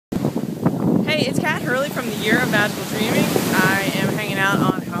It's Kat Hurley from the Year of Magical Dreaming. I am hanging out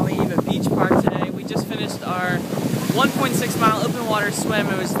on Haleiwa Beach Park today. We just finished our 1.6 mile open water swim.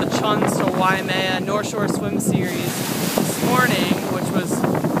 It was the Chuns to Waimea North Shore Swim Series this morning, which was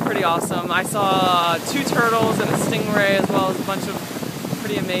pretty awesome. I saw 2 turtles and a stingray, as well as a bunch of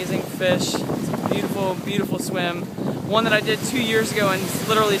pretty amazing fish. It's a beautiful, beautiful swim. One that I did 2 years ago and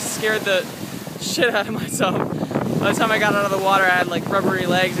literally scared the shit out of myself. By the time I got out of the water, I had like rubbery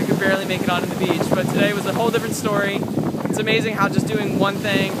legs. I could barely make it onto the beach. But today was a whole different story. It's amazing how just doing one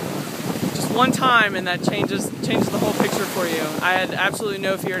thing, just one time, and that changes the whole picture for you. I had absolutely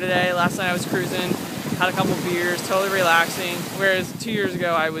no fear today. Last night I was cruising, had a couple beers, totally relaxing. Whereas 2 years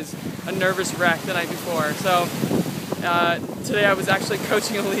ago I was a nervous wreck the night before. So today I was actually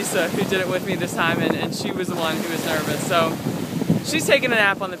coaching Elisa, who did it with me this time, and she was the one who was nervous. So she's taking a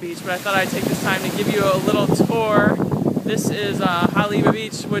nap on the beach, but I thought I'd take this time to give you a little tour. This is Haleiwa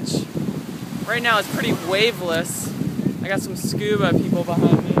Beach, which right now is pretty waveless. I got some scuba people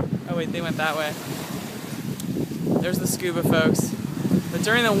behind me. Oh wait, they went that way. There's the scuba folks. But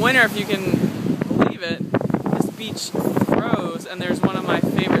during the winter, if you can believe it, this beach froze, and there's one of my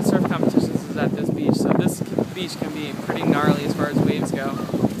favorite surf competitions is at this beach. So this beach can be pretty gnarly as far as waves go.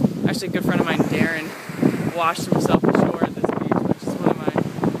 Actually, a good friend of mine, Darren, washed himself ashore at this beach, which is one of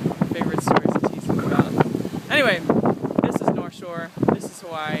my favorite stories to tease him about. Anyway, this is North Shore, this is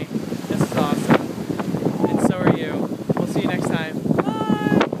Hawaii.